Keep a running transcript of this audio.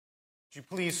Would you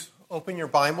please open your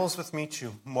Bibles with me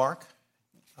to Mark?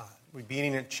 We're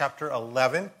beginning at chapter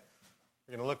 11.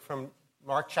 We're going to look from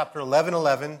Mark chapter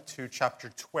 11 to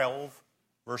chapter 12,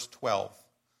 verse 12.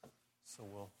 So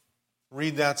we'll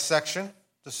read that section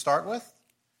to start with,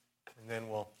 and then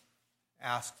we'll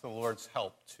ask the Lord's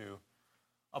help to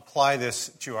apply this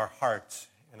to our hearts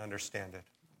and understand it.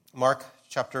 Mark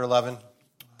chapter 11,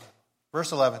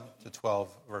 verse 11 to 12,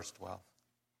 verse 12.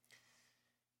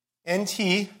 And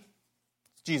he,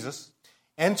 Jesus,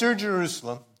 entered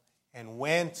Jerusalem and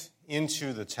went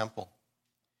into the temple.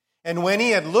 And when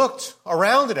he had looked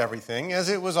around at everything, as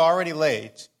it was already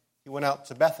late, he went out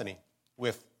to Bethany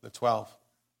with the 12.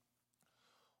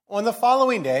 On the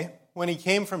following day, when he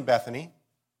came from Bethany,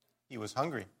 he was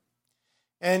hungry.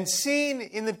 And seeing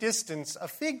in the distance a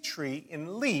fig tree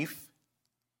in leaf,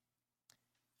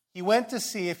 he went to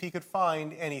see if he could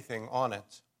find anything on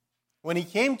it. When he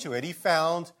came to it, he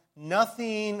found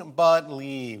nothing but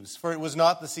leaves, for it was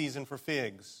not the season for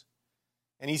figs.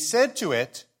 And he said to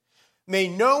it, "May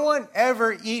no one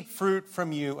ever eat fruit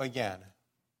from you again."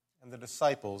 And the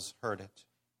disciples heard it.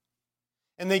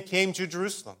 And they came to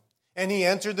Jerusalem. And he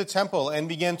entered the temple and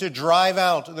began to drive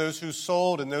out those who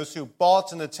sold and those who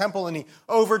bought in the temple. And he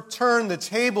overturned the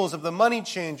tables of the money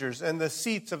changers and the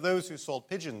seats of those who sold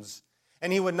pigeons.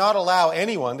 And he would not allow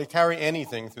anyone to carry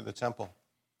anything through the temple.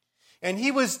 And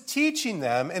he was teaching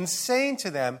them and saying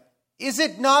to them, "Is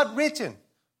it not written,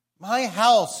 'My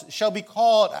house shall be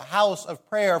called a house of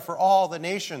prayer for all the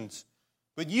nations'?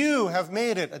 But you have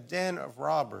made it a den of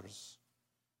robbers."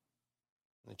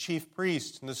 And the chief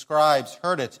priests and the scribes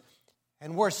heard it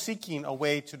and were seeking a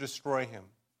way to destroy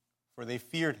him, for they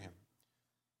feared him,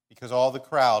 because all the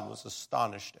crowd was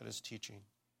astonished at his teaching.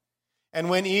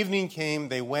 And when evening came,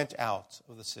 they went out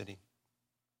of the city.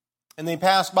 And they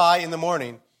passed by in the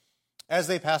morning. As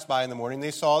they passed by in the morning,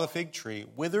 they saw the fig tree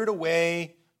withered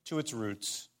away to its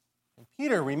roots. And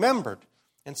Peter remembered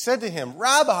and said to him,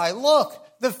 "Rabbi,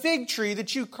 look, the fig tree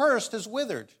that you cursed has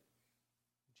withered."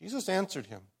 Jesus answered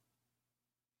him,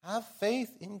 "Have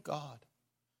faith in God.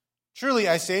 Truly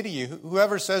I say to you,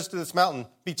 whoever says to this mountain,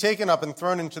 'Be taken up and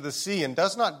thrown into the sea,' and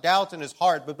does not doubt in his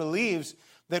heart, but believes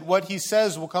that what he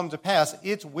says will come to pass,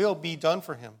 it will be done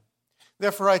for him.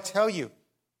 Therefore I tell you,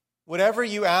 whatever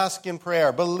you ask in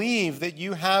prayer, believe that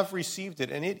you have received it,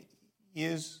 and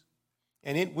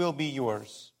it will be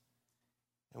yours.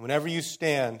 And whenever you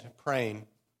stand praying,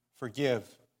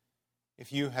 forgive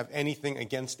if you have anything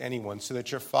against anyone, so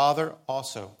that your Father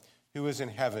also, who is in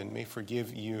heaven, may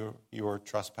forgive you your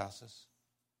trespasses."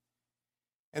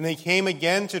 And they came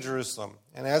again to Jerusalem,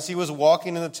 and as he was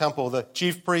walking in the temple, the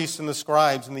chief priests and the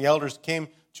scribes and the elders came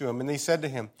to him, and they said to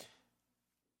him,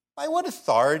 "By what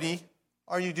authority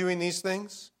are you doing these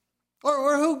things?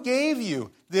 Or who gave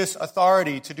you this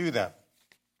authority to do them?"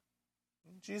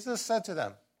 And Jesus said to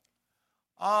them,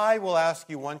 "I will ask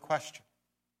you one question.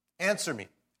 Answer me,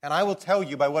 and I will tell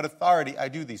you by what authority I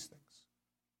do these things.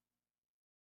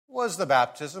 Was the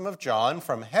baptism of John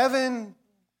from heaven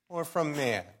or from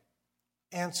man?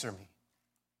 Answer me."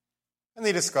 And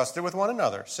they discussed it with one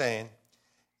another, saying,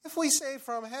 "If we say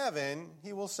from heaven,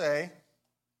 he will say,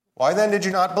 'Why then did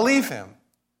you not believe him?'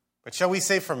 But shall we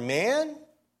say from man?"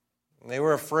 And they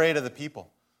were afraid of the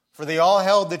people, for they all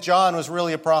held that John was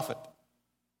really a prophet.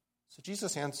 So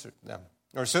Jesus answered them,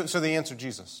 so they answered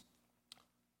Jesus,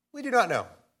 "We do not know."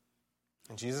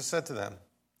 And Jesus said to them,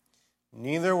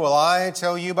 "Neither will I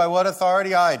tell you by what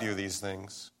authority I do these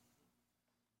things."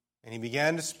 And he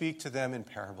began to speak to them in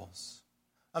parables.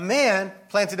 "A man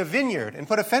planted a vineyard and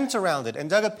put a fence around it and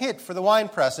dug a pit for the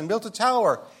winepress and built a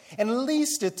tower and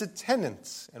leased it to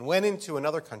tenants and went into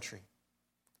another country.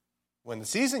 When the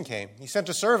season came, he sent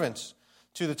a servant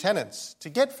to the tenants to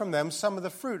get from them some of the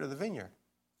fruit of the vineyard.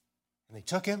 And they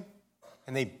took him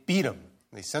and they beat him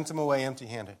and they sent him away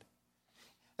empty-handed.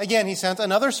 Again, he sent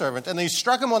another servant, and they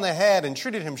struck him on the head and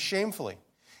treated him shamefully.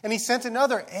 And he sent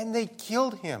another, and they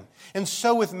killed him. And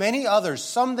so with many others,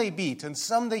 some they beat, and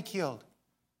some they killed.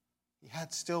 He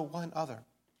had still one other,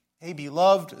 a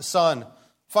beloved son.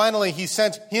 Finally, he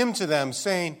sent him to them,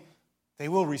 saying, 'They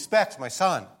will respect my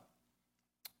son.'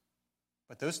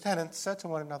 But those tenants said to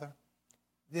one another,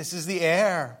 'This is the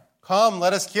heir. Come,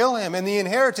 let us kill him, and the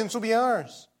inheritance will be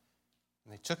ours.'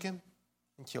 And they took him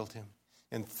and killed him,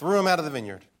 and threw him out of the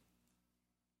vineyard.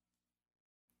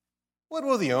 What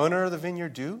will the owner of the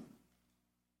vineyard do?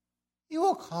 He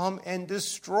will come and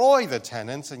destroy the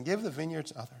tenants and give the vineyard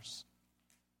to others.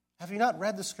 Have you not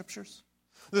read the scriptures?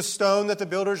 The stone that the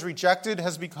builders rejected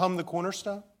has become the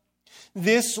cornerstone.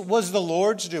 This was the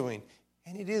Lord's doing,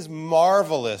 and it is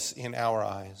marvelous in our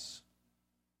eyes."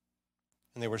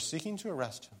 And they were seeking to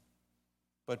arrest him,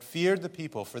 but feared the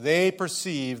people, for they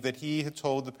perceived that he had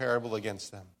told the parable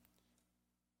against them.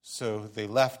 So they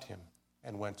left him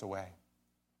and went away.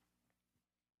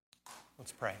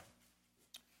 Let's pray.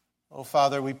 Oh,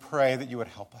 Father, we pray that you would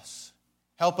help us.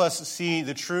 Help us see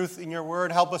the truth in your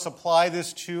word. Help us apply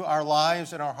this to our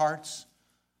lives and our hearts.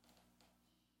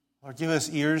 Lord, give us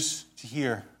ears to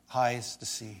hear, eyes to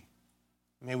see.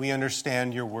 May we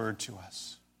understand your word to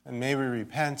us. And may we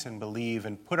repent and believe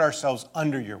and put ourselves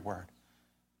under your word,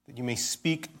 that you may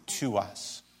speak to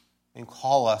us and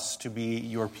call us to be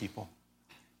your people.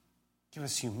 Give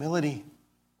us humility.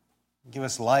 Give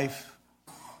us life.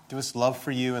 Give us love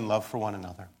for you and love for one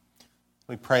another.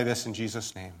 We pray this in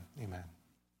Jesus' name. Amen.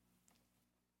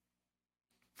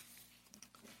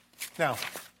 Now,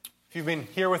 if you've been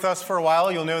here with us for a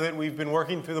while, you'll know that we've been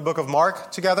working through the book of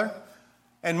Mark together.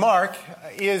 And Mark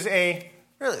is a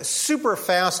really super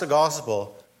fast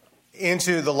gospel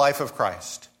into the life of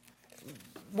Christ.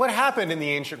 What happened in the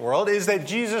ancient world is that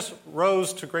Jesus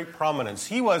rose to great prominence.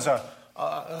 He was a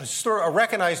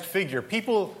recognized figure.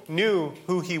 People knew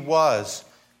who he was,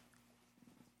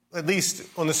 at least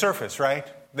on the surface, right?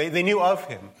 They knew of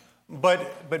him.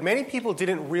 But many people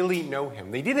didn't really know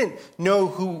him. They didn't know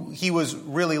who he was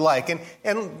really like.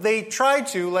 And they tried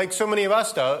to, like so many of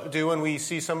us do when we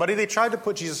see somebody, they tried to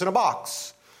put Jesus in a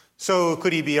box. So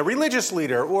could he be a religious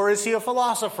leader? Or is he a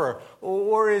philosopher?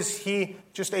 Or is he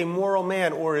just a moral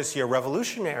man? Or is he a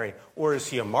revolutionary? Or is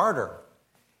he a martyr?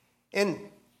 And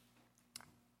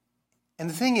the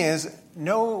thing is,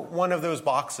 no one of those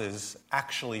boxes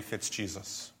actually fits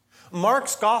Jesus.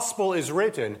 Mark's gospel is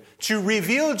written to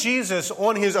reveal Jesus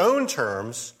on his own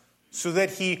terms so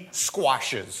that he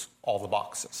squashes all the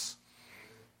boxes.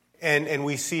 And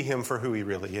we see him for who he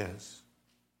really is.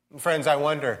 Friends, I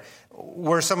wonder,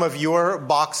 were some of your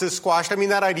boxes squashed? I mean,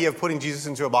 that idea of putting Jesus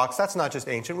into a box, that's not just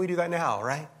ancient. We do that now,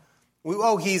 right?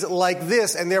 He's like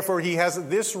this, and therefore he has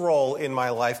this role in my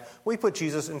life. We put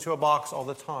Jesus into a box all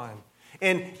the time.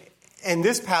 And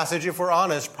this passage, if we're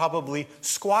honest, probably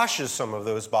squashes some of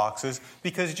those boxes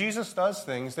because Jesus does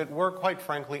things that we're, quite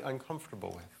frankly,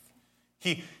 uncomfortable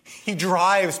with. He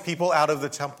drives people out of the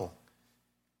temple.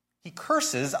 He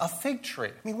curses a fig tree.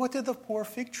 I mean, what did the poor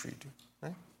fig tree do?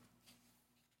 Right?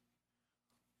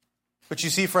 But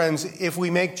you see, friends, if we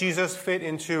make Jesus fit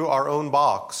into our own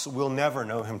box, we'll never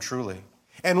know him truly.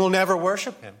 And we'll never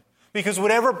worship him. Because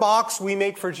whatever box we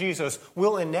make for Jesus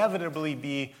will inevitably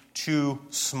be too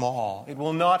small. It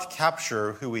will not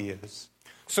capture who he is.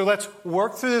 So let's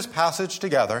work through this passage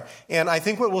together. And I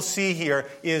think what we'll see here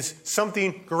is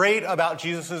something great about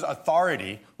Jesus'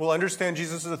 authority. We'll understand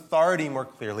Jesus' authority more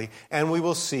clearly, and we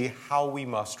will see how we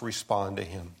must respond to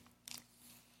him.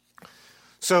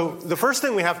 So the first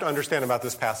thing we have to understand about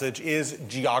this passage is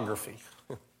geography.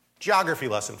 Geography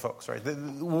lesson, folks, right?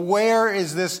 Where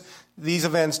is these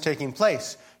events taking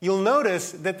place? You'll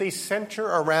notice that they center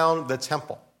around the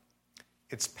temple.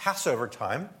 It's Passover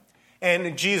time,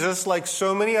 and Jesus, like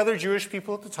so many other Jewish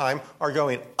people at the time, are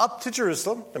going up to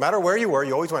Jerusalem. No matter where you were,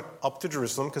 you always went up to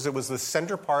Jerusalem because it was the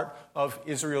center part of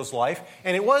Israel's life,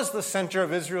 and it was the center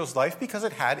of Israel's life because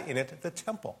it had in it the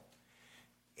temple.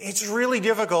 It's really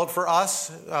difficult for us,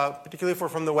 particularly if we're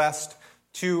from the West,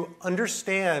 to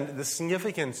understand the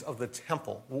significance of the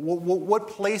temple, what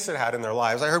place it had in their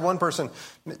lives. I heard one person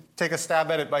take a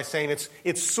stab at it by saying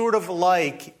it's sort of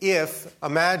like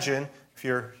imagine, if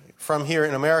you're from here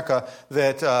in America,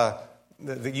 that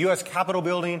the U.S. Capitol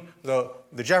building, the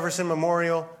Jefferson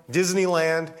Memorial,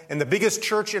 Disneyland, and the biggest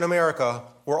church in America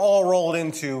were all rolled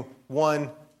into one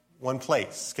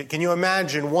place. Can you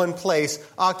imagine one place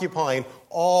occupying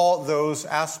all those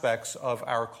aspects of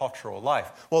our cultural life?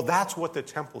 Well, that's what the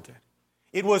temple did.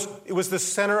 It was the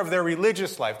center of their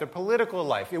religious life, their political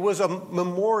life. It was a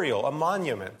memorial, a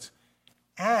monument.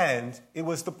 And it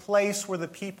was the place where the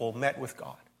people met with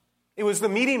God. It was the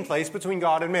meeting place between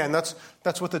God and man.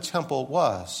 That's what the temple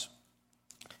was.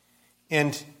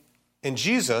 And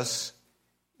Jesus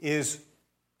is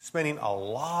spending a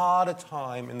lot of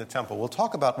time in the temple. We'll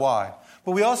talk about why.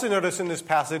 But we also notice in this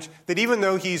passage that even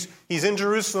though he's in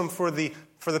Jerusalem for the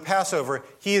Passover,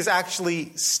 he is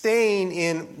actually staying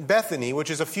in Bethany, which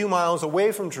is a few miles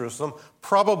away from Jerusalem,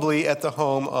 probably at the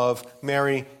home of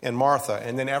Mary and Martha.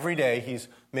 And then every day he's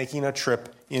making a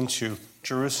trip into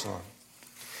Jerusalem.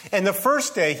 And the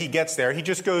first day he gets there, he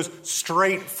just goes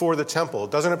straight for the temple.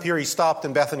 It doesn't appear he stopped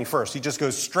in Bethany first. He just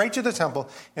goes straight to the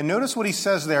temple. And notice what he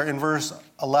says there in verse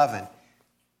 11.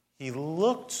 He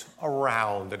looked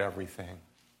around at everything.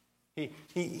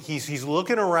 He's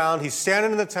looking around. He's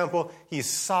standing in the temple. He's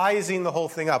sizing the whole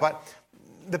thing up.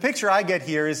 The picture I get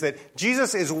here is that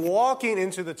Jesus is walking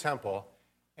into the temple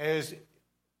as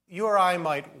you or I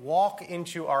might walk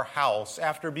into our house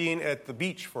after being at the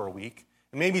beach for a week,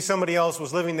 and maybe somebody else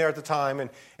was living there at the time,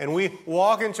 and we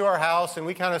walk into our house and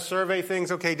we kind of survey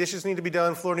things. Okay, dishes need to be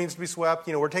done, floor needs to be swept.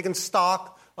 We're taking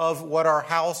stock of what our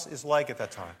house is like at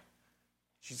that time.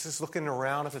 Jesus is looking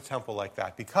around at the temple like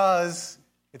that because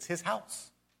it's his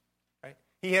house, right?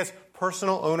 He has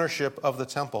personal ownership of the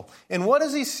temple. And what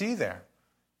does he see there?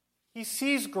 He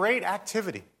sees great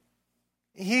activity.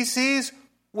 He sees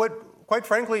what, quite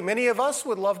frankly, many of us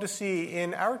would love to see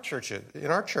in our church,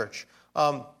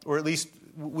 or at least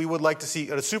we would like to see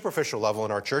at a superficial level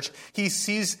in our church. He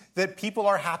sees that people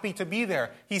are happy to be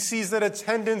there. He sees that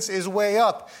attendance is way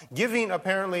up. Giving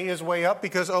apparently is way up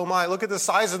because, oh my, look at the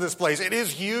size of this place. It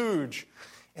is huge.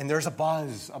 And there's a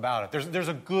buzz about it. There's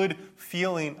a good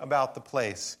feeling about the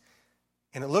place.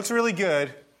 And it looks really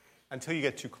good until you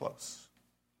get too close,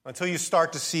 until you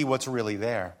start to see what's really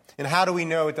there. And how do we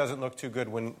know it doesn't look too good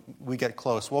when we get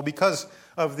close? Well, because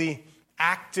of the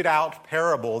acted out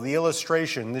parable, the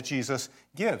illustration that Jesus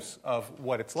gives of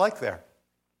what it's like there.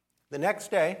 The next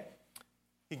day,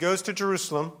 he goes to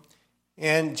Jerusalem,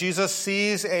 and Jesus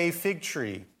sees a fig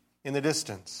tree in the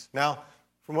distance. Now,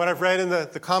 from what I've read in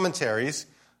the commentaries,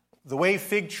 the way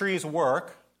fig trees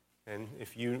work, and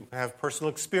if you have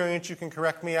personal experience, you can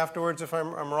correct me afterwards if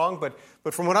I'm wrong,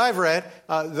 but from what I've read,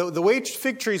 the way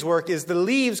fig trees work is the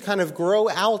leaves kind of grow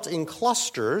out in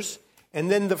clusters, and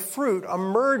then the fruit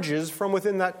emerges from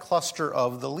within that cluster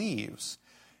of the leaves.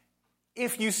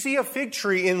 If you see a fig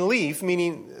tree in leaf,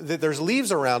 meaning that there's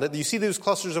leaves around it, you see those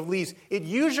clusters of leaves, it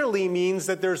usually means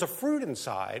that there's a fruit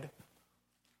inside,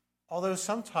 although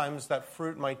sometimes that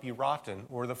fruit might be rotten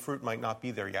or the fruit might not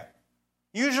be there yet.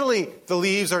 Usually the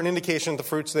leaves are an indication the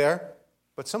fruit's there,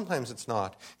 but sometimes it's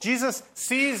not. Jesus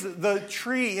sees the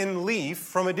tree in leaf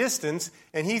from a distance,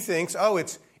 and he thinks, oh,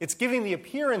 it's giving the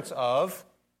appearance of,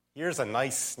 here's a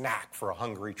nice snack for a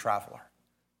hungry traveler.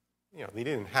 They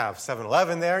didn't have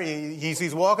 7-Eleven there.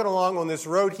 He's walking along on this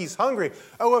road. He's hungry.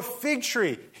 Oh, a fig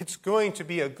tree. It's going to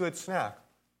be a good snack.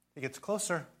 He gets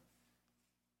closer.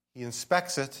 He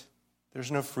inspects it. There's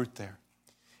no fruit there.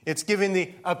 It's giving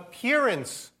the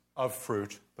appearance of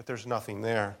fruit, but there's nothing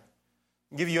there.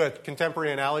 I'll give you a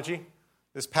contemporary analogy.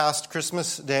 This past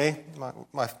Christmas day,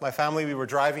 my family, we were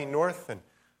driving north, and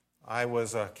I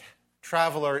was a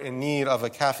traveler in need of a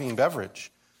caffeine beverage.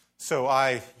 So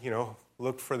I,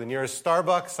 looked for the nearest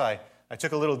Starbucks. I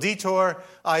took a little detour.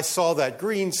 I saw that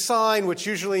green sign, which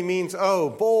usually means, oh,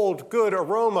 bold, good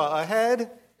aroma ahead.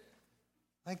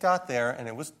 I got there, and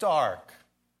it was dark.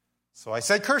 So I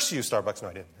said, curse you, Starbucks. No,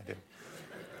 I didn't.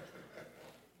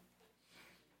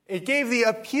 It gave the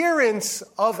appearance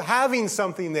of having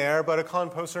something there, but upon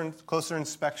closer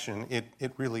inspection,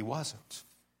 it really wasn't.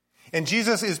 And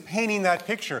Jesus is painting that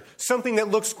picture, something that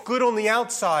looks good on the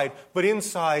outside, but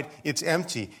inside it's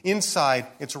empty. Inside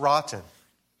it's rotten.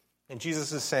 And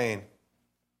Jesus is saying,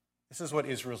 this is what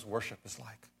Israel's worship is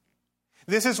like.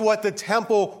 This is what the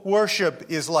temple worship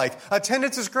is like.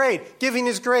 Attendance is great. Giving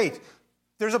is great.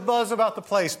 There's a buzz about the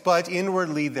place, but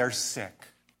inwardly they're sick.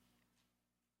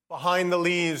 Behind the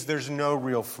leaves, there's no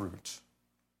real fruit.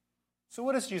 So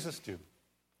what does Jesus do?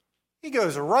 He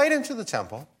goes right into the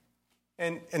temple,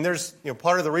 and there's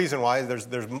part of the reason why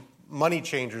there's money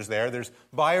changers there. There's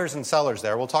buyers and sellers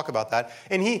there. We'll talk about that.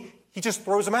 And he just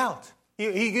throws them out.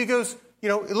 He goes,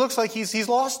 it looks like he's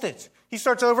lost it. He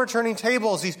starts overturning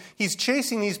tables. He's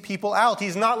chasing these people out.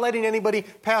 He's not letting anybody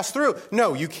pass through.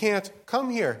 No, you can't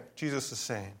come here, Jesus is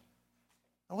saying.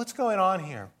 Now, what's going on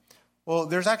here? Well,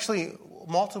 there's actually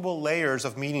multiple layers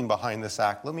of meaning behind this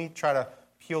act. Let me try to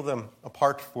peel them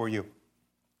apart for you.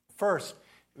 First,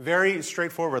 very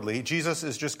straightforwardly, Jesus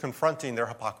is just confronting their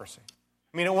hypocrisy.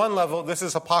 I mean, at one level, this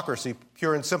is hypocrisy,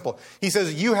 pure and simple. He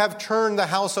says, you have turned the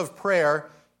house of prayer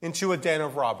into a den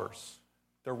of robbers.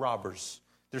 They're robbers.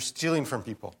 They're stealing from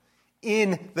people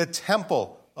in the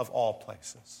temple of all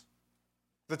places.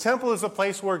 The temple is a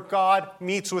place where God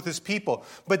meets with his people,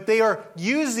 but they are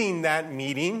using that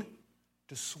meeting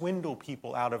to swindle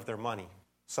people out of their money.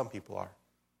 Some people are.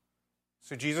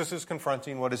 So Jesus is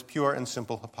confronting what is pure and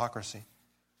simple hypocrisy.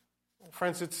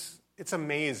 Friends, it's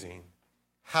amazing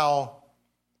how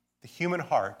the human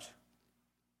heart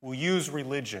will use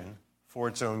religion for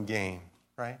its own gain,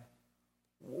 right?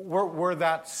 We're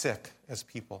that sick as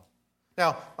people.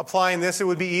 Now, applying this, it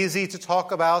would be easy to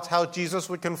talk about how Jesus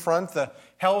would confront the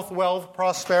health, wealth,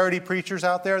 prosperity preachers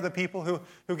out there, the people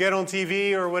who get on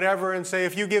TV or whatever and say,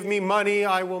 if you give me money,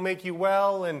 I will make you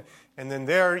well. And then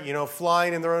they're,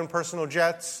 flying in their own personal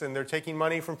jets, and they're taking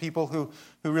money from people who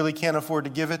really can't afford to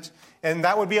give it. And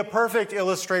that would be a perfect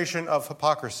illustration of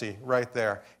hypocrisy right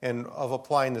there and of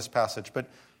applying this passage. But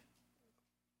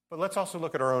But let's also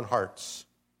look at our own hearts.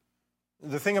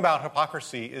 The thing about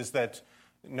hypocrisy is that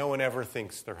no one ever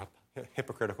thinks they're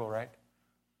hypocritical, right?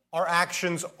 Our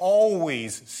actions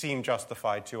always seem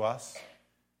justified to us.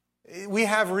 We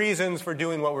have reasons for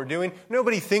doing what we're doing.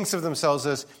 Nobody thinks of themselves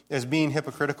as being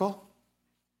hypocritical,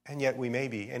 and yet we may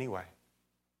be anyway.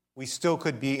 We still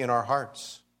could be in our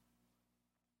hearts.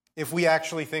 If we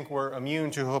actually think we're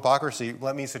immune to hypocrisy,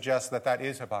 let me suggest that that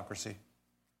is hypocrisy.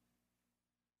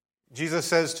 Jesus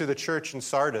says to the church in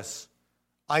Sardis,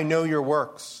 I know your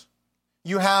works.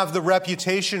 You have the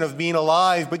reputation of being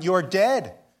alive, but you're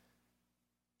dead.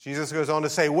 Jesus goes on to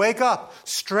say, wake up,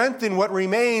 strengthen what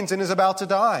remains and is about to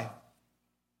die.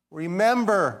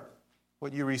 Remember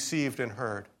what you received and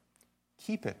heard.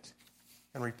 Keep it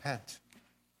and repent.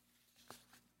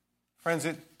 Friends,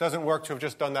 it doesn't work to have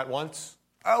just done that once.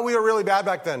 Oh, we were really bad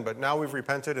back then, but now we've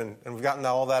repented and we've gotten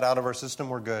all that out of our system.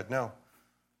 We're good. No,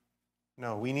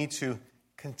 we need to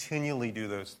continually do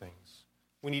those things.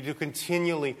 We need to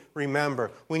continually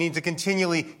remember. We need to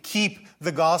continually keep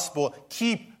the gospel,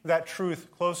 keep that truth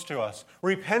close to us.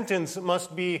 Repentance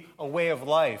must be a way of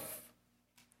life.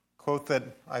 Quote that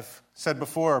I've said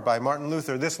before by Martin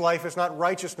Luther, this life is not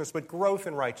righteousness, but growth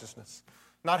in righteousness.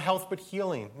 Not health, but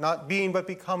healing. Not being, but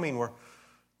becoming. Where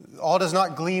all does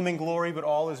not gleam in glory, but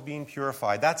all is being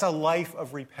purified. That's a life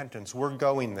of repentance. We're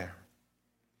going there.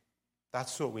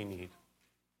 That's what we need.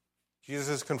 Jesus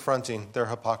is confronting their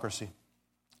hypocrisy.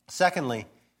 Secondly,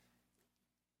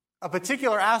 a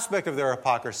particular aspect of their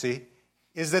hypocrisy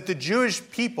is that the Jewish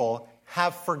people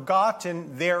have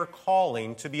forgotten their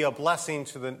calling to be a blessing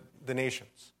to the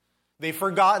nations. They've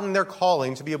forgotten their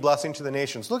calling to be a blessing to the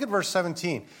nations. Look at verse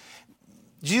 17.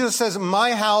 Jesus says,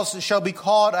 my house shall be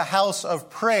called a house of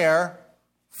prayer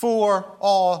for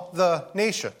all the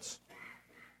nations.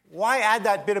 Why add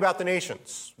that bit about the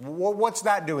nations? What's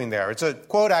that doing there? It's a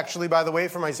quote, actually, by the way,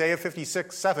 from Isaiah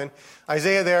 56:7.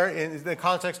 Isaiah there, in the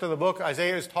context of the book,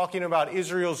 Isaiah is talking about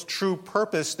Israel's true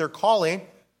purpose, their calling.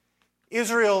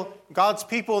 Israel, God's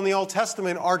people in the Old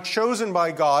Testament, are chosen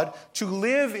by God to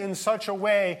live in such a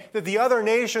way that the other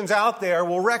nations out there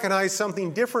will recognize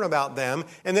something different about them,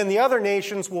 and then the other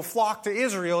nations will flock to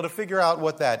Israel to figure out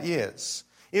what that is.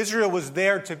 Israel was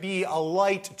there to be a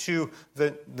light to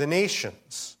the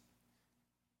nations.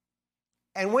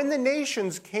 And when the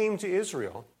nations came to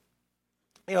Israel,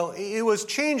 it was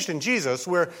changed in Jesus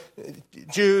where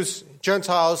Jews,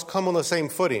 Gentiles come on the same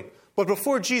footing. But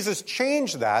before Jesus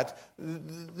changed that,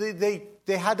 they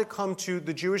had to come to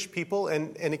the Jewish people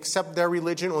and accept their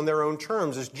religion on their own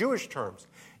terms, as Jewish terms.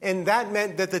 And that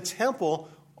meant that the temple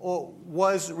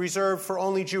was reserved for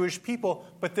only Jewish people,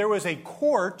 but there was a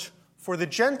court for the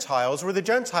Gentiles where the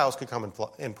Gentiles could come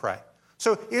and pray.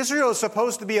 So Israel is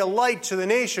supposed to be a light to the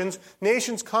nations.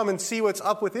 Nations come and see what's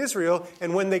up with Israel,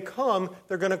 and when they come,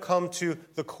 they're going to come to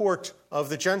the court of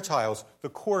the Gentiles, the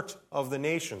court of the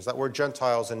nations. That word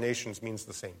Gentiles and nations means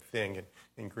the same thing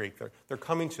in Greek. They're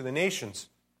coming to the nations.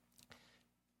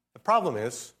 The problem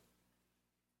is,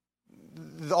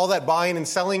 all that buying and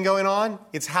selling going on,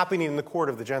 it's happening in the court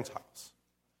of the Gentiles.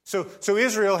 So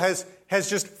Israel has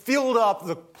just filled up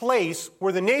the place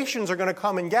where the nations are going to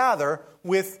come and gather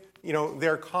with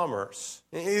their commerce.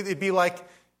 It'd be like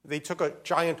they took a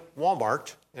giant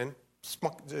Walmart and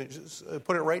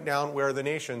put it right down where the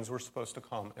nations were supposed to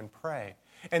come and pray.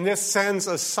 And this sends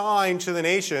a sign to the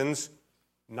nations,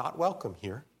 not welcome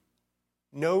here.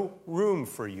 No room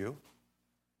for you.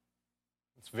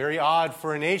 It's very odd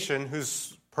for a nation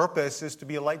whose purpose is to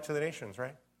be a light to the nations,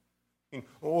 right?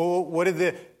 What did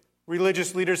the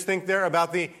religious leaders think there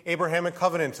about the Abrahamic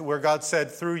covenant where God said,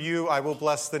 through you I will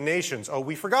bless the nations? Oh,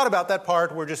 we forgot about that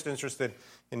part. We're just interested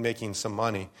in making some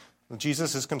money.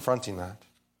 Jesus is confronting that.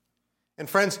 And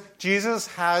friends, Jesus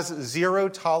has zero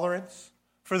tolerance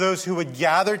for those who would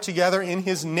gather together in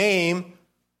his name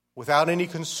without any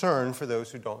concern for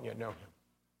those who don't yet know him.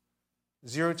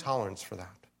 Zero tolerance for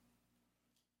that.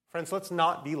 Friends, let's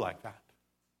not be like that.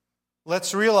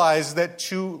 Let's realize that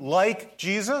to like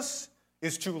Jesus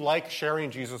is to like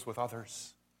sharing Jesus with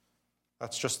others.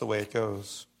 That's just the way it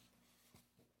goes.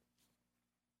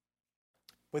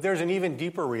 But there's an even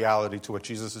deeper reality to what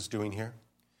Jesus is doing here.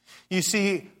 You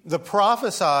see, the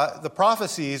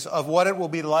prophecies of what it will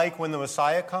be like when the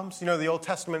Messiah comes. The Old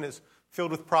Testament is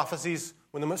filled with prophecies.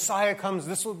 When the Messiah comes,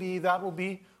 this will be, that will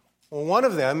be. Well, one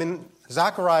of them in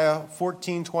Zechariah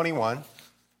 14:21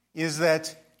 is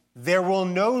that there will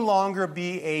no longer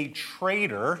be a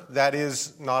trader, that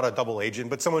is not a double agent,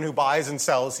 but someone who buys and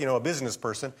sells, a business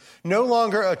person. No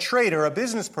longer a trader, a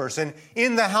business person,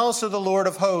 in the house of the Lord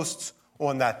of hosts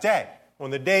on that day.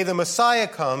 On the day the Messiah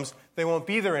comes, they won't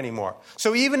be there anymore.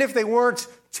 So even if they weren't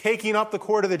taking up the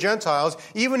court of the Gentiles,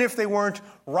 even if they weren't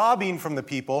robbing from the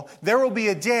people, there will be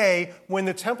a day when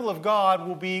the temple of God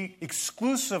will be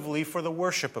exclusively for the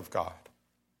worship of God.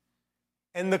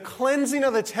 And the cleansing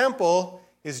of the temple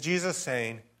is Jesus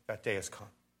saying, that day has come.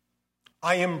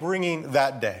 I am bringing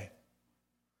that day.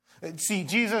 See,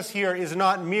 Jesus here is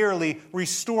not merely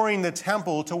restoring the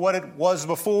temple to what it was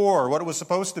before, what it was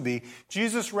supposed to be.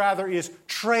 Jesus rather is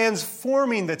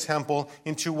transforming the temple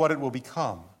into what it will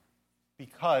become,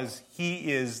 because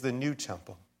he is the new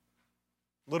temple.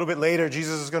 A little bit later,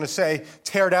 Jesus is going to say,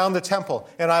 tear down the temple,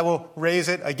 and I will raise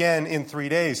it again in 3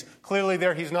 days. Clearly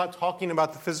there, he's not talking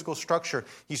about the physical structure.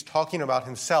 He's talking about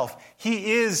himself.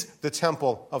 He is the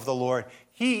temple of the Lord.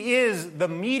 He is the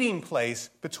meeting place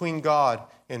between God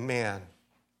and man.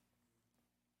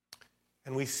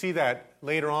 And we see that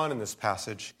later on in this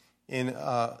passage. In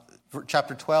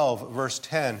chapter 12, verse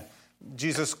 10,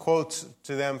 Jesus quotes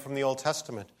to them from the Old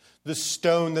Testament, the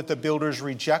stone that the builders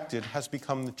rejected has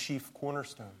become the chief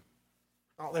cornerstone.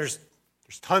 Well, there's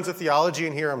tons of theology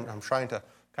in here. I'm trying to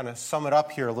kind of sum it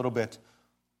up here a little bit.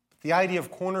 The idea of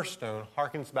cornerstone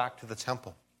harkens back to the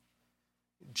temple.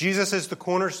 Jesus is the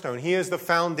cornerstone. He is the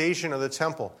foundation of the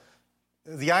temple.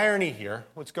 The irony here,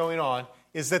 what's going on,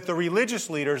 is that the religious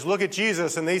leaders look at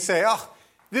Jesus and they say, oh,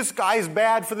 this guy's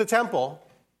bad for the temple.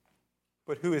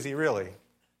 But who is he really?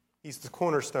 He's the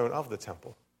cornerstone of the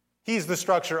temple. He's the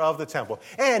structure of the temple.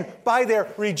 And by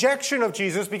their rejection of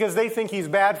Jesus, because they think he's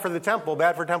bad for the temple,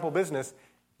 bad for temple business,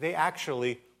 they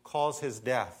actually cause his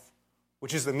death,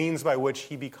 which is the means by which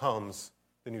he becomes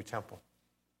the new temple.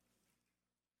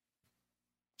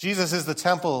 Jesus is the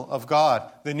temple of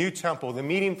God, the new temple, the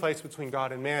meeting place between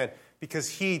God and man, because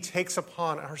he takes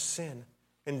upon our sin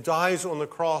and dies on the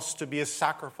cross to be a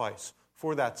sacrifice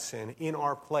for that sin in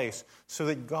our place, so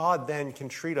that God then can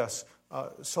treat us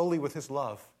solely with his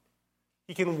love.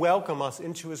 He can welcome us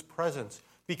into his presence,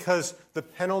 because the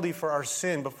penalty for our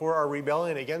sin before our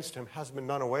rebellion against him has been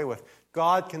done away with.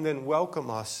 God can then welcome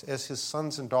us as his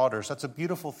sons and daughters. That's a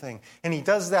beautiful thing. And he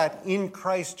does that in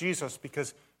Christ Jesus,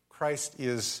 because Christ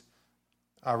is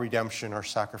our redemption, our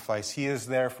sacrifice. He is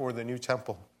therefore the new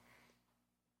temple.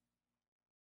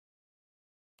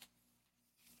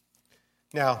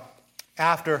 Now,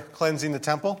 after cleansing the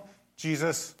temple,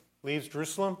 Jesus leaves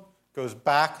Jerusalem, goes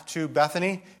back to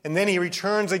Bethany, and then he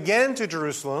returns again to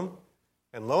Jerusalem,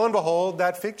 and lo and behold,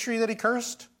 that fig tree that he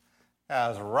cursed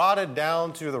has rotted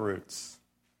down to the roots.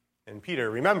 And Peter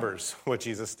remembers what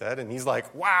Jesus said, and he's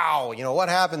like, wow, what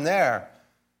happened there?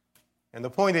 And the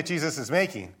point that Jesus is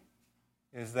making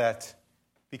is that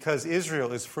because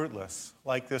Israel is fruitless,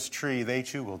 like this tree, they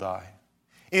too will die.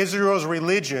 Israel's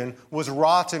religion was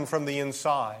rotten from the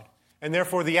inside, and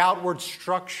therefore the outward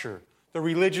structure, the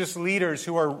religious leaders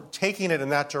who are taking it in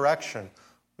that direction,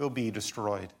 will be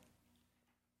destroyed.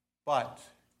 But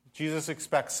Jesus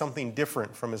expects something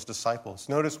different from his disciples.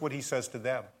 Notice what he says to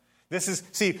them.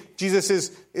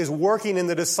 Jesus is working in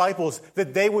the disciples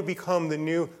that they would become the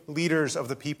new leaders of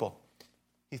the people.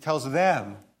 He tells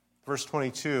them, verse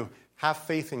 22, have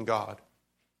faith in God.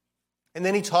 And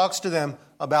then he talks to them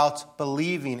about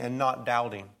believing and not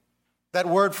doubting. That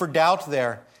word for doubt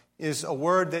there is a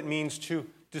word that means to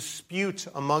dispute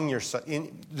among yourself,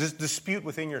 dispute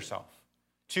within yourself,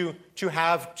 to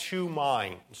have two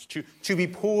minds, to be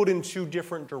pulled in two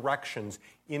different directions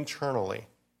internally.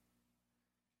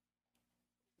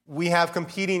 We have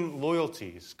competing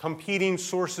loyalties, competing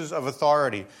sources of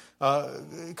authority,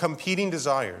 competing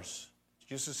desires.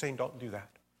 Jesus is saying, don't do that.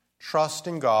 Trust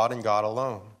in God and God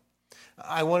alone.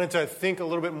 I wanted to think a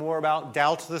little bit more about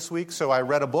doubt this week, so I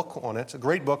read a book on it, a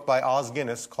great book by Os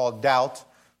Guinness called Doubt,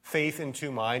 Faith in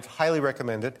Two Minds. Highly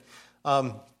recommend it.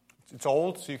 It's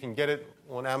old, so you can get it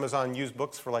on Amazon used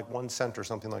books for like 1 cent or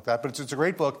something like that, but it's a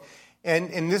great book.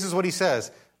 And this is what he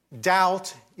says.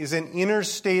 Doubt is an inner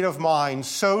state of mind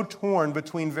so torn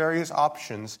between various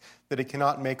options that it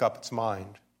cannot make up its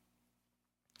mind.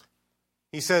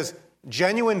 He says,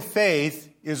 genuine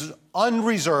faith is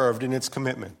unreserved in its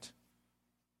commitment.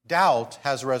 Doubt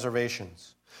has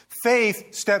reservations.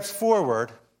 Faith steps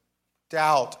forward.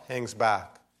 Doubt hangs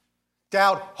back.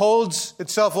 Doubt holds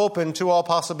itself open to all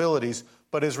possibilities,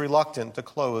 but is reluctant to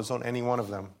close on any one of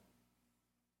them.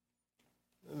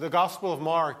 The Gospel of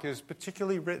Mark is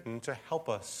particularly written to help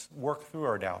us work through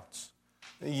our doubts.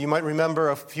 You might remember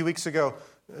a few weeks ago,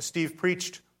 Steve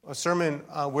preached a sermon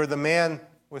where the man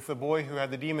with the boy who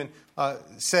had the demon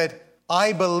said,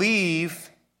 I believe,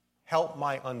 help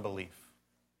my unbelief.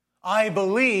 I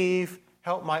believe,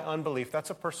 help my unbelief. That's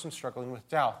a person struggling with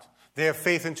doubt. They have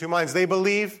faith in two minds. They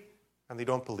believe and they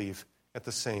don't believe at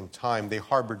the same time. They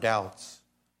harbor doubts.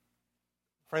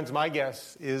 Friends, my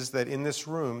guess is that in this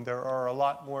room there are a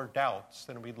lot more doubts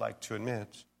than we'd like to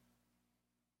admit.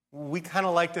 We kind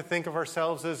of like to think of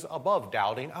ourselves as above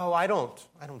doubting. Oh, I don't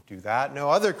do that. No,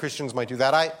 other Christians might do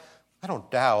that. I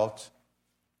don't doubt,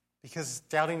 because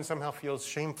doubting somehow feels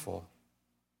shameful.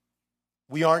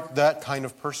 We aren't that kind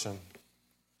of person.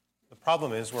 The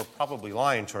problem is we're probably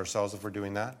lying to ourselves if we're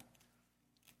doing that.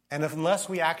 And unless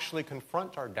we actually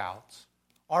confront our doubts,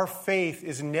 our faith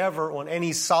is never on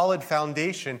any solid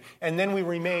foundation, and then we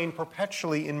remain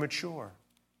perpetually immature.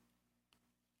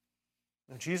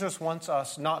 Now, Jesus wants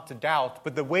us not to doubt,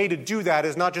 but the way to do that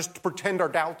is not just to pretend our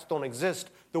doubts don't exist.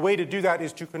 The way to do that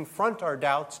is to confront our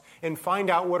doubts and find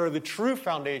out what are the true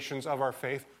foundations of our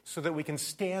faith so that we can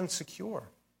stand secure.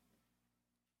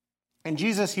 And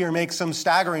Jesus here makes some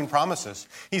staggering promises.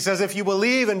 He says, if you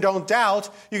believe and don't doubt,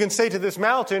 you can say to this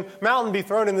mountain, be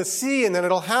thrown in the sea, and then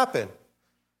it'll happen.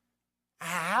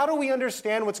 How do we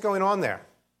understand what's going on there?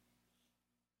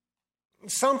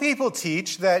 Some people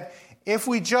teach that if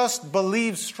we just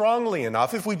believe strongly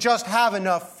enough, if we just have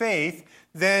enough faith,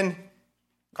 then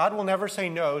God will never say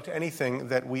no to anything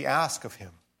that we ask of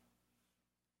him.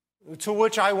 To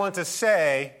which I want to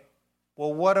say,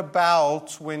 well, what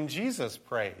about when Jesus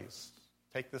prays,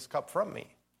 take this cup from me?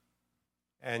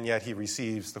 And yet he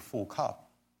receives the full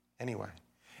cup anyway.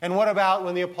 And what about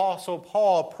when the Apostle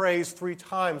Paul prays 3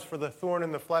 times for the thorn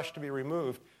in the flesh to be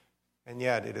removed, and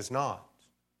yet it is not?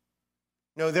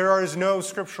 No, there is no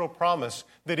scriptural promise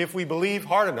that if we believe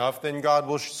hard enough, then God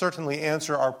will certainly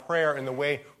answer our prayer in the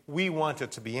way we want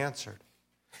it to be answered.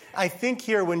 I think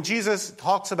here when Jesus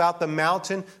talks about the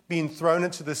mountain being thrown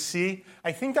into the sea,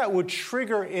 I think that would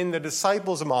trigger in the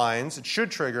disciples' minds, it should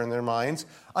trigger in their minds,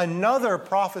 another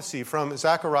prophecy from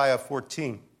Zechariah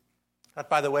 14. That,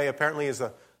 by the way, apparently is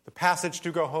the passage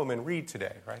to go home and read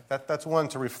today, right? That's one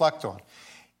to reflect on.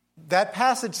 That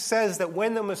passage says that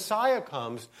when the Messiah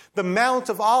comes, the Mount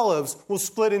of Olives will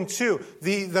split in two.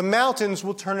 The mountains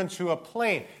will turn into a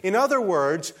plain. In other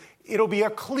words, it'll be a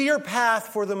clear path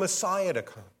for the Messiah to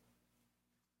come.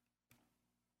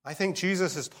 I think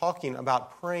Jesus is talking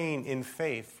about praying in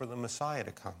faith for the Messiah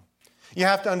to come. You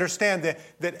have to understand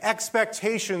that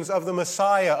expectations of the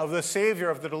Messiah, of the Savior,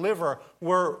 of the Deliverer,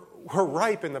 were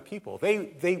ripe in the people.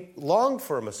 They longed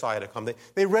for a Messiah to come.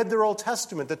 They read their Old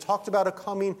Testament that talked about a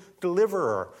coming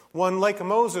deliverer, one like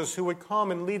Moses who would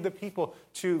come and lead the people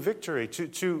to victory,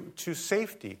 to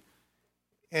safety.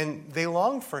 And they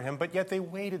longed for him, but yet they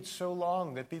waited so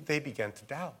long that they began to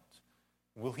doubt.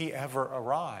 Will he ever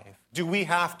arrive? Do we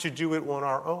have to do it on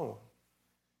our own?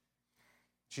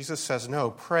 Jesus says,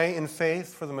 no, pray in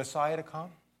faith for the Messiah to come,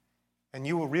 and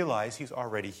you will realize he's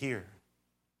already here.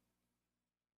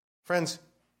 Friends,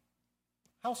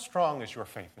 how strong is your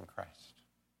faith in Christ?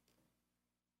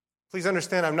 Please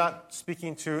understand, I'm not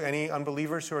speaking to any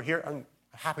unbelievers who are here. I'm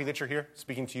happy that you're here,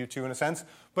 speaking to you too in a sense,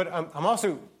 but I'm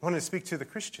also wanting to speak to the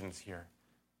Christians here.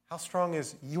 How strong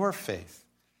is your faith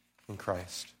in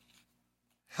Christ?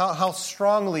 How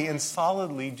strongly and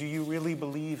solidly do you really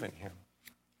believe in him?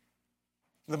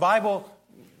 The Bible,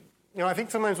 I think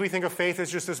sometimes we think of faith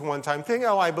as just this one-time thing.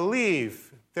 Oh, I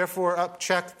believe, therefore,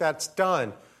 check, that's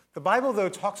done. The Bible, though,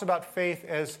 talks about faith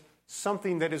as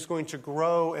something that is going to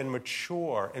grow and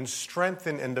mature and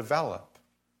strengthen and develop.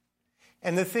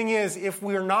 And the thing is, if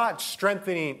we're not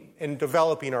strengthening and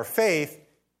developing our faith,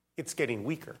 it's getting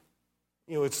weaker.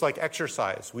 It's like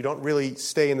exercise. We don't really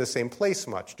stay in the same place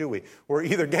much, do we? We're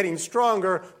either getting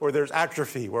stronger or there's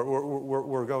atrophy.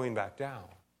 We're going back down.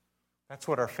 That's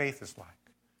what our faith is like.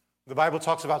 The Bible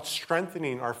talks about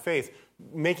strengthening our faith,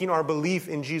 making our belief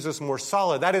in Jesus more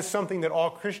solid. That is something that all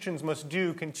Christians must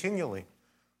do continually.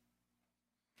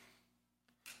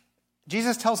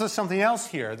 Jesus tells us something else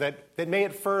here that may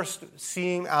at first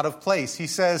seem out of place. He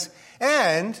says,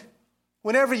 and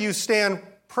whenever you stand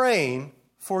praying,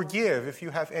 forgive if you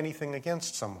have anything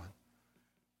against someone.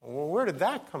 Well, where did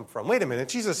that come from? Wait a minute.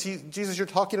 Jesus, you're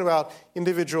talking about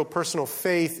individual personal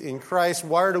faith in Christ.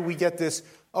 Where do we get this,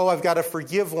 I've got to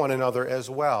forgive one another as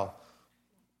well?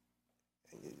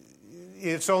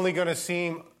 It's only going to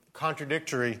seem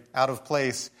contradictory, out of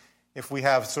place, if we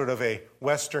have sort of a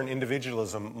Western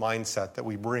individualism mindset that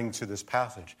we bring to this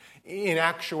passage. In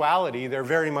actuality, they're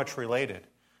very much related.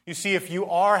 You see, if you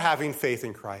are having faith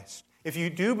in Christ, if you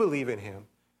do believe in him,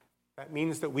 that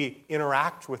means that we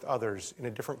interact with others in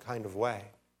a different kind of way.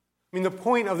 I mean, the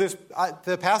point of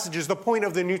the passages, the point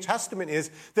of the New Testament is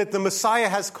that the Messiah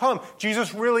has come.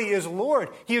 Jesus really is Lord.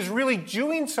 He is really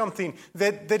doing something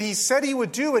that he said he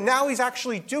would do, and now he's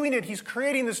actually doing it. He's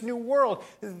creating this new world.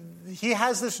 He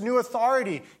has this new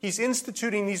authority. He's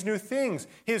instituting these new things.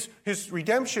 His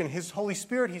redemption, his Holy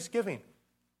Spirit he's giving.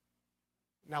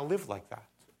 Now live like that.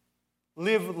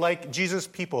 Live like Jesus'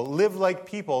 people. Live like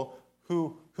people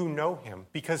who know him,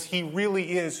 because he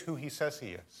really is who he says he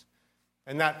is.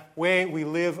 And that way we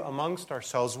live amongst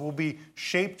ourselves will be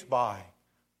shaped by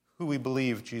who we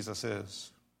believe Jesus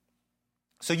is.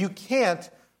 So you can't,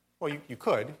 well, you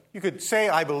could. You could say,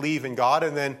 I believe in God,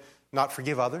 and then not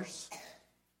forgive others.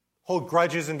 Hold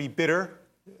grudges and be bitter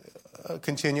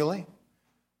continually.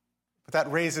 But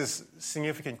that raises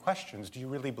significant questions. Do you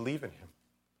really believe in him?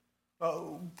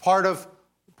 Part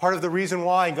of the reason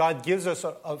why God gives us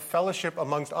a fellowship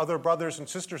amongst other brothers and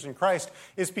sisters in Christ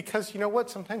is because, you know what,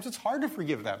 sometimes it's hard to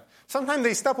forgive them. Sometimes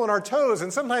they step on our toes,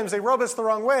 and sometimes they rub us the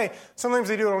wrong way. Sometimes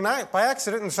they do it by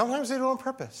accident, and sometimes they do it on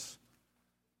purpose.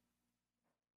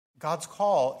 God's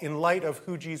call, in light of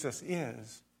who Jesus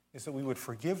is that we would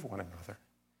forgive one another.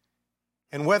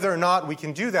 And whether or not we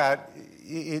can do that,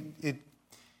 it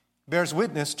bears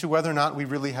witness to whether or not we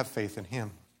really have faith in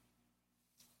him.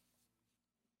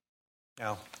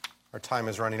 Now, our time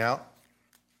is running out,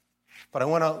 but I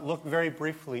want to look very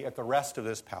briefly at the rest of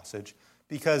this passage,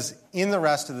 because in the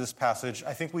rest of this passage,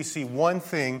 I think we see one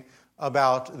thing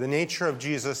about the nature of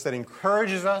Jesus that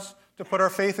encourages us to put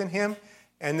our faith in him,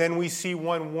 and then we see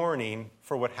one warning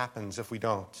for what happens if we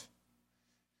don't.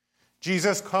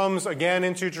 Jesus comes again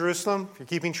into Jerusalem. If you're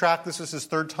keeping track, this is his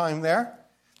third time there.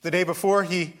 The day before,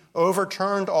 he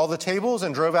overturned all the tables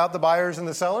and drove out the buyers and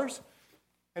the sellers.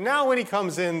 And now when he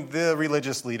comes in, the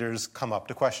religious leaders come up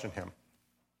to question him.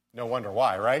 No wonder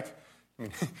why, right? I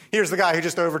mean, here's the guy who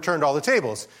just overturned all the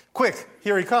tables. Quick,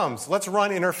 here he comes. Let's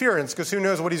run interference, because who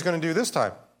knows what he's going to do this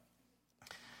time.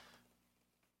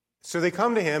 So they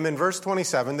come to him. In verse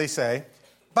 27, they say,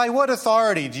 by what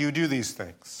authority do you do these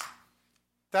things?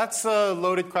 That's a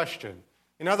loaded question.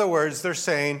 In other words, they're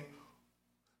saying,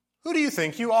 who do you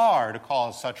think you are to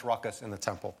cause such ruckus in the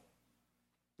temple?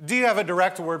 Do you have a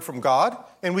direct word from God?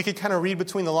 And we could kind of read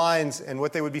between the lines, and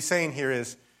what they would be saying here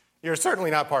is, you're certainly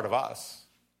not part of us.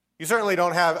 You certainly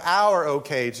don't have our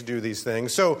okay to do these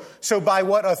things. So by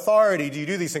what authority do you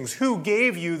do these things? Who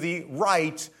gave you the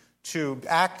right to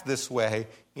act this way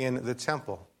in the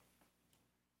temple?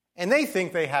 And they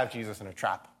think they have Jesus in a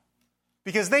trap,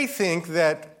 because they think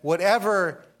that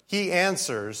whatever he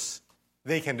answers,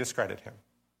 they can discredit him.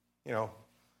 You know,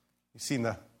 you've seen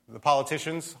the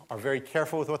politicians are very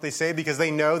careful with what they say, because they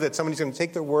know that somebody's going to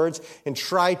take their words and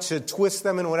try to twist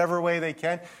them in whatever way they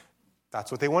can.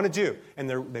 That's what they want to do. And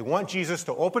they want Jesus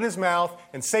to open his mouth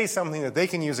and say something that they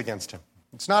can use against him.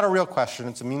 It's not a real question.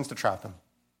 It's a means to trap him.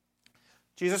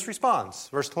 Jesus responds,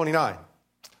 verse 29.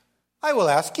 I will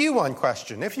ask you one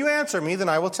question. If you answer me, then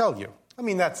I will tell you. I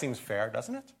mean, that seems fair,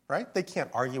 doesn't it? Right? They can't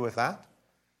argue with that.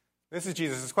 This is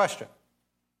Jesus' question.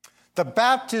 The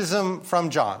baptism from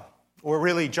John, or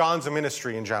really John's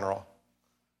ministry in general,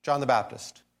 John the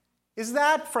Baptist, is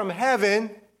that from heaven,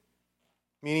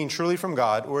 meaning truly from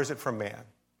God, or is it from man?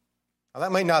 Now,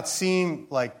 that might not seem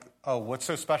like, oh, what's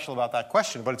so special about that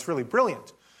question, but it's really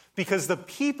brilliant, because the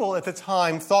people at the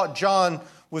time thought John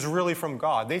was really from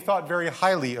God. They thought very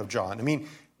highly of John. I mean,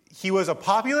 he was a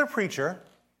popular preacher,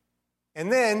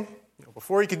 and then,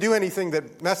 before he could do anything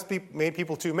that made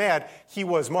people too mad, he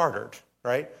was martyred,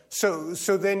 right? So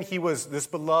then he was this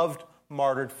beloved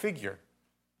martyred figure.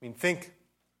 I mean, think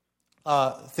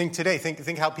today.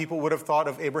 Think how people would have thought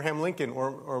of Abraham Lincoln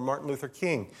or Martin Luther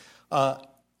King.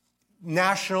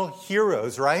 National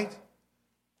heroes, right?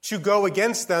 To go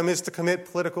against them is to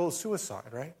commit political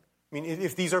suicide, right? I mean,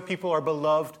 if these are people are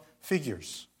beloved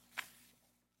figures.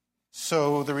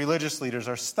 So the religious leaders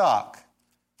are stuck.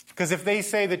 Because if they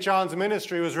say that John's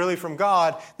ministry was really from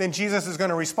God, then Jesus is going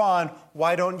to respond,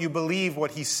 why don't you believe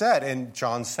what he said? And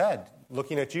John said,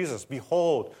 looking at Jesus,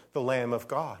 behold the Lamb of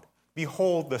God.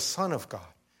 Behold the Son of God.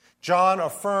 John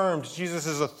affirmed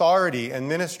Jesus' authority and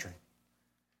ministry.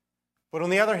 But on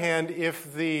the other hand,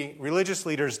 if the religious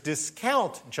leaders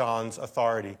discount John's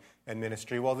authority and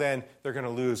ministry, well, then they're going to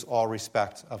lose all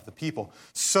respect of the people.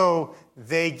 So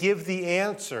they give the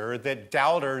answer that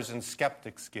doubters and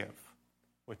skeptics give,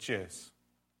 which is,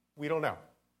 we don't know.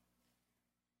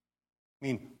 I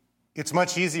mean, it's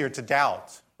much easier to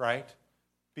doubt, right?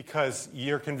 Because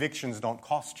your convictions don't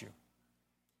cost you.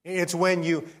 It's when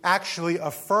you actually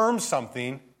affirm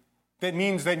something that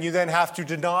means that you then have to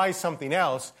deny something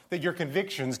else that your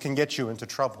convictions can get you into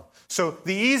trouble. So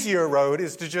the easier road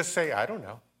is to just say, I don't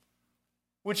know,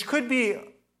 which could be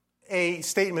a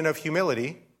statement of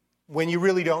humility when you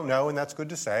really don't know, and that's good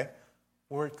to say,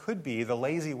 or it could be the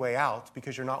lazy way out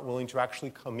because you're not willing to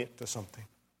actually commit to something.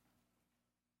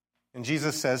 And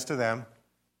Jesus says to them,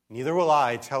 neither will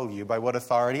I tell you by what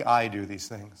authority I do these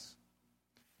things.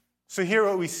 So here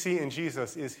what we see in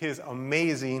Jesus is his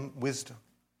amazing wisdom.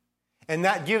 And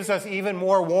that gives us even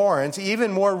more warrant,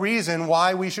 even more reason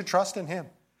why we should trust in him.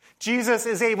 Jesus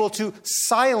is able to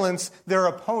silence their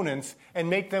opponents and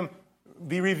make them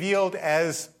be revealed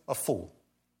as a fool.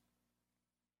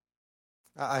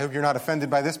 I hope you're not offended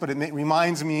by this, but it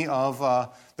reminds me of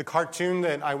the cartoon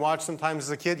that I watched sometimes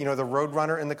as a kid, the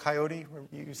Roadrunner and the Coyote.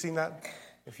 You've seen that?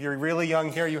 If you're really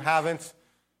young here, you haven't.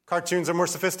 Cartoons are more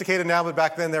sophisticated now, but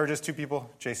back then they were just two people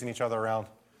chasing each other around.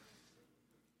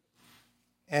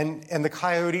 And the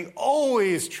coyote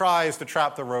always tries to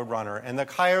trap the Roadrunner, and the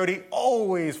coyote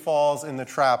always falls in the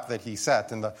trap that he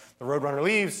set. And the Roadrunner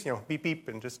leaves, beep, beep,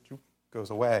 and just goes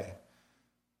away.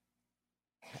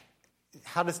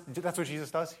 That's what Jesus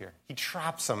does here. He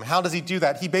traps them. How does he do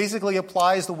that? He basically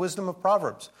applies the wisdom of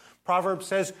Proverbs. Proverbs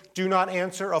says, do not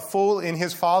answer a fool in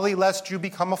his folly, lest you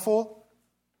become a fool.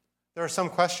 There are some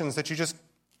questions that you just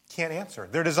can't answer.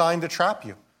 They're designed to trap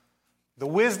you. The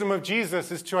wisdom of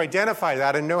Jesus is to identify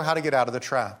that and know how to get out of the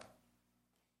trap.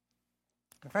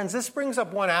 And friends, this brings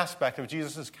up one aspect of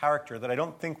Jesus' character that I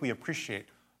don't think we appreciate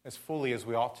as fully as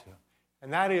we ought to,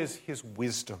 and that is his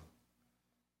wisdom.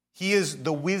 He is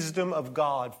the wisdom of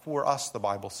God for us, the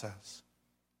Bible says.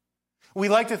 We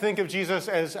like to think of Jesus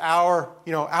as our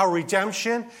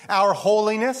redemption, our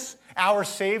holiness, our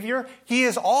Savior. He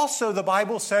is also, the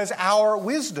Bible says, our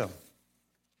wisdom.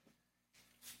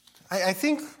 I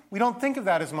think we don't think of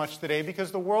that as much today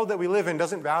because the world that we live in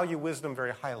doesn't value wisdom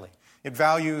very highly. It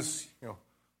values,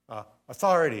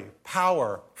 authority,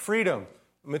 power, freedom,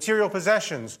 material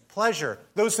possessions, pleasure.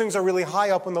 Those things are really high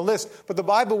up on the list. But the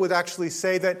Bible would actually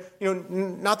say that,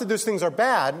 not that those things are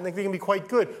bad, they can be quite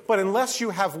good, but unless you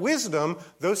have wisdom,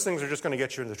 those things are just going to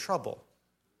get you into trouble.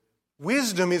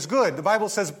 Wisdom is good. The Bible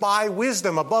says, by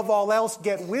wisdom, above all else,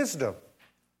 get wisdom.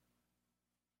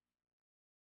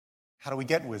 How do we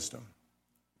get wisdom?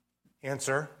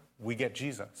 Answer, we get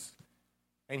Jesus.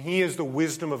 And he is the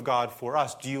wisdom of God for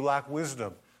us. Do you lack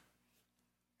wisdom?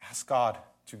 Ask God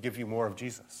to give you more of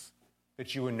Jesus,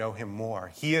 that you would know him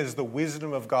more. He is the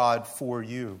wisdom of God for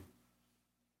you.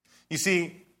 You see,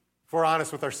 if we're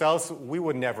honest with ourselves, we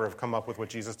would never have come up with what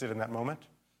Jesus did in that moment,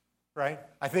 right?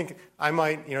 I think I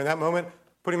might, in that moment,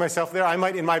 putting myself there, I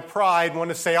might, in my pride, want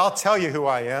to say, I'll tell you who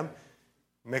I am,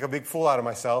 make a big fool out of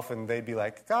myself, and they'd be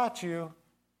like, got you.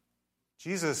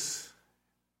 Jesus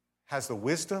has the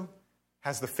wisdom,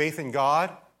 has the faith in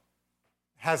God,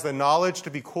 has the knowledge to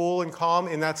be cool and calm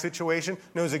in that situation,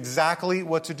 knows exactly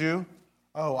what to do.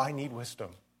 Oh, I need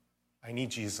wisdom. I need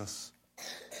Jesus.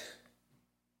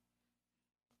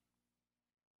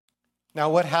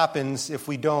 Now, what happens if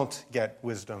we don't get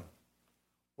wisdom?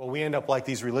 Well, we end up like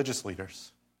these religious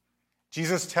leaders.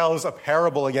 Jesus tells a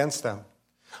parable against them.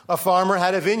 A farmer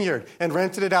had a vineyard and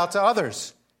rented it out to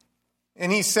others.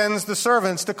 And he sends the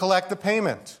servants to collect the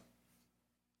payment.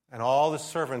 And all the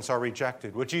servants are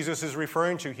rejected. What Jesus is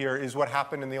referring to here is what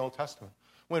happened in the Old Testament.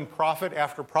 When prophet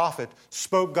after prophet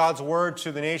spoke God's word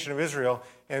to the nation of Israel,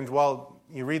 and while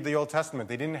you read the Old Testament,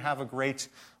 they didn't have a great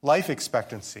life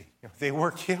expectancy. They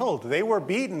were killed. They were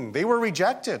beaten. They were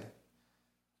rejected.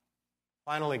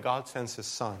 Finally, God sends his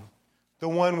son, the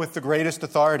one with the greatest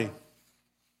authority.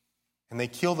 And they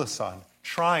kill the son,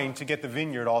 trying to get the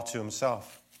vineyard all to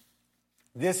himself.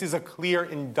 This is a clear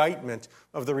indictment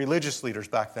of the religious leaders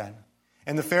back then.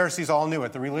 And the Pharisees all knew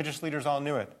it. The religious leaders all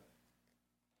knew it.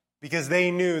 Because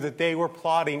they knew that they were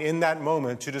plotting in that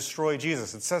moment to destroy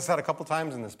Jesus. It says that a couple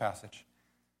times in this passage.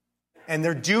 And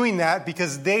they're doing that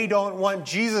because they don't want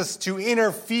Jesus to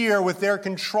interfere with their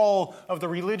control of the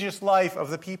religious life of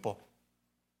the people.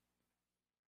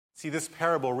 See, this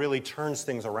parable really turns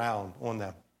things around on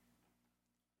them.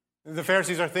 The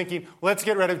Pharisees are thinking, let's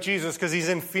get rid of Jesus because he's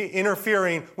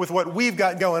interfering with what we've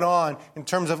got going on in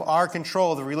terms of our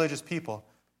control of the religious people.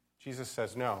 Jesus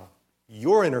says, no,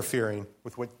 you're interfering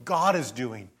with what God is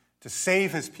doing to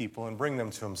save his people and bring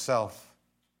them to himself.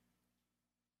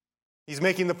 He's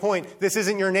making the point, this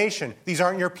isn't your nation. These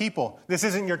aren't your people. This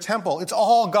isn't your temple. It's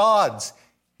all God's.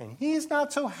 And he's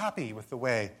not so happy with the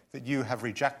way that you have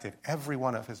rejected every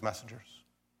one of his messengers.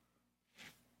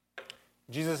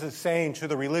 Jesus is saying to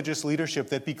the religious leadership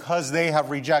that because they have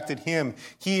rejected him,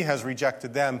 he has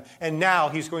rejected them. And now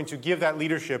he's going to give that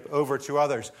leadership over to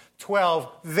others. 12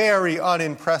 very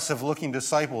unimpressive looking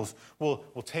disciples will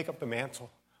take up the mantle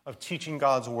of teaching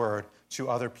God's word to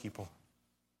other people.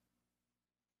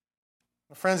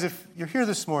 Friends, if you're here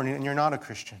this morning and you're not a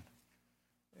Christian,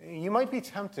 you might be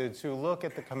tempted to look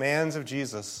at the commands of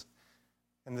Jesus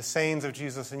and the sayings of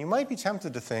Jesus, and you might be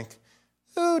tempted to think,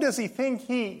 who does he think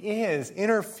he is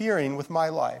interfering with my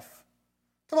life?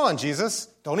 Come on, Jesus.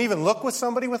 Don't even look with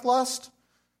somebody with lust.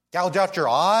 Gouge out your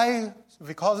eye if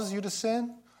he causes you to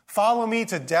sin. Follow me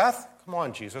to death. Come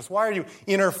on, Jesus. Why are you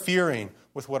interfering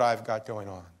with what I've got going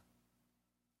on?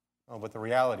 Oh, but the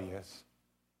reality is,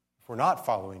 if we're not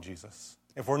following Jesus,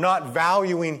 if we're not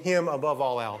valuing him above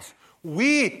all else,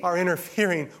 we are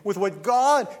interfering with what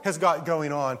God has got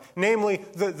going on, namely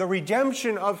the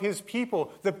redemption of his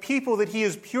people, the people that he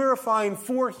is purifying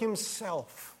for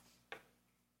himself.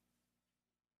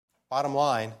 Bottom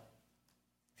line,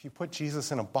 if you put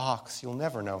Jesus in a box, you'll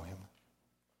never know him.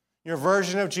 Your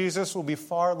version of Jesus will be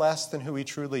far less than who he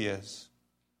truly is.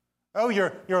 Oh,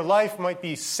 your life might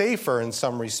be safer in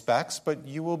some respects, but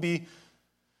you will be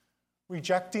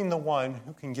rejecting the one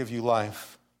who can give you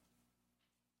life.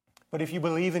 But if you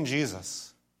believe in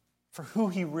Jesus for who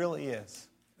he really is,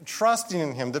 trusting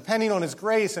in him, depending on his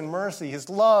grace and mercy, his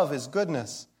love, his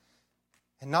goodness,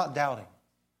 and not doubting,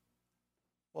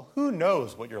 well, who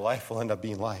knows what your life will end up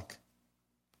being like?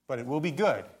 But it will be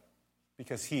good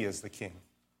because he is the King.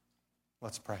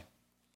 Let's pray.